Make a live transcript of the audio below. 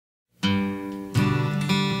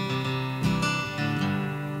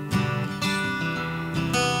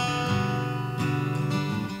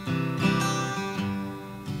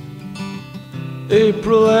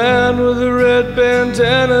April Ann with a red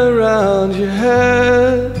bandana around your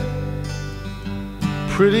head.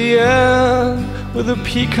 Pretty Ann with a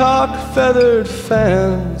peacock feathered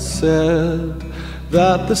fan said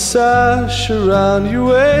that the sash around your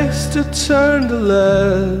waist had turned to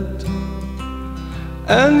lead,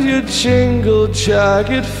 and your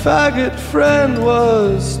jingle-jagged faggot friend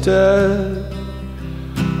was dead.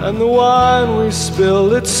 And the wine we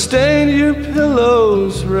spilled, it stained your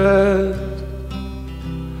pillows red.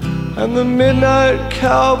 And the midnight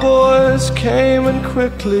cowboys came and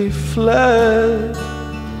quickly fled.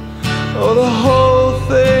 Oh, the whole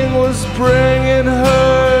thing was bringing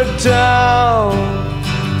her down.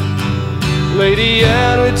 Lady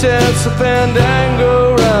Ann, we danced a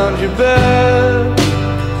fandango round your bed.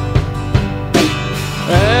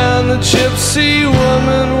 And the gypsy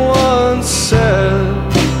woman once said,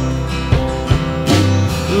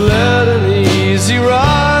 let an easy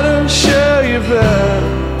rider share your bed.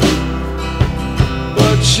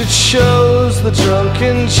 But she chose the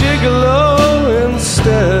drunken gigolo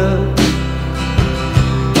instead.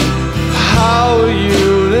 How were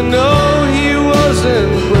you to know he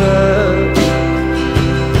wasn't bred?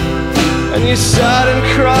 And you sat and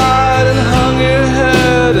cried and hung your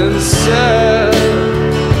head and said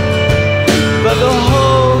that the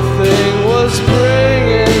whole thing was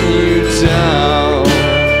bringing you down.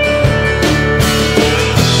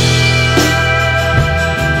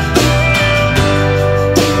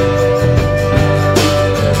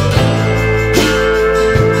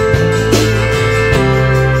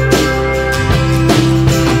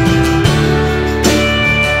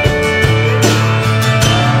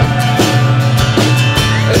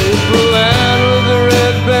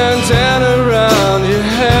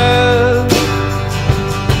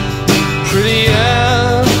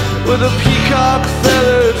 With a peacock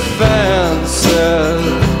feathered fan said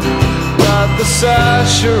that the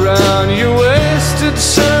sash around your waist had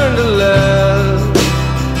turned to lead,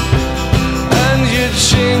 and your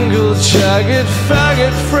jingle-jagged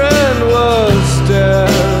faggot friend